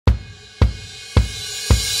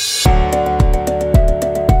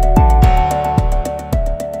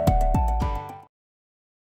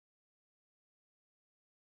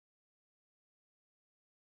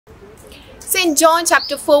St. John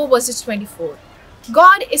chapter 4 verses 24.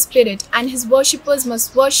 God is spirit and his worshippers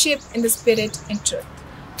must worship in the spirit and truth.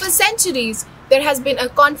 For centuries, there has been a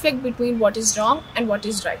conflict between what is wrong and what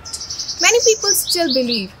is right. Many people still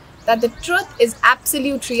believe that the truth is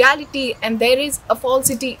absolute reality and there is a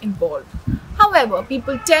falsity involved. However,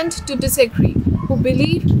 people tend to disagree who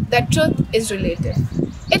believe that truth is relative.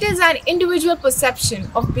 It is an individual perception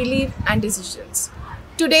of belief and decisions.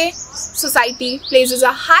 Today, society places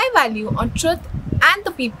a high value on truth and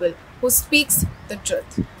the people who speaks the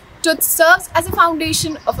truth. Truth serves as a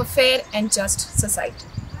foundation of a fair and just society.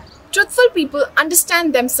 Truthful people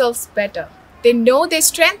understand themselves better. They know their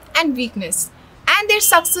strength and weakness, and their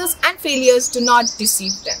success and failures do not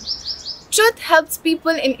deceive them. Truth helps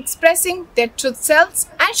people in expressing their truth selves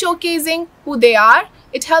and showcasing who they are.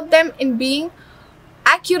 It helps them in being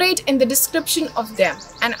accurate in the description of them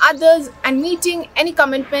and others and meeting any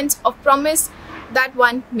commitments or promise that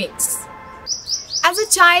one makes. As a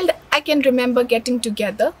child, I can remember getting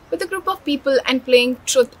together with a group of people and playing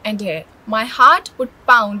truth and dare. My heart would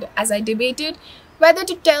pound as I debated whether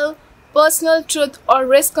to tell personal truth or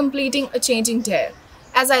risk completing a changing dare.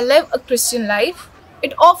 As I live a Christian life,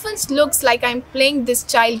 it often looks like I'm playing this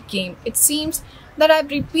child game. It seems that I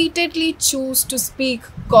repeatedly choose to speak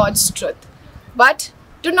God's truth, but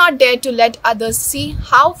do not dare to let others see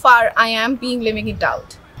how far I am being living it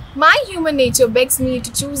out. My human nature begs me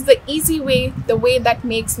to choose the easy way, the way that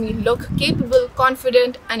makes me look capable,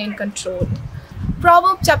 confident, and in control.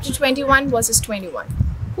 Proverbs chapter 21 verses 21.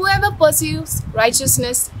 Whoever pursues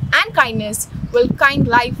righteousness and kindness will find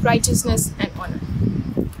life, righteousness, and honor.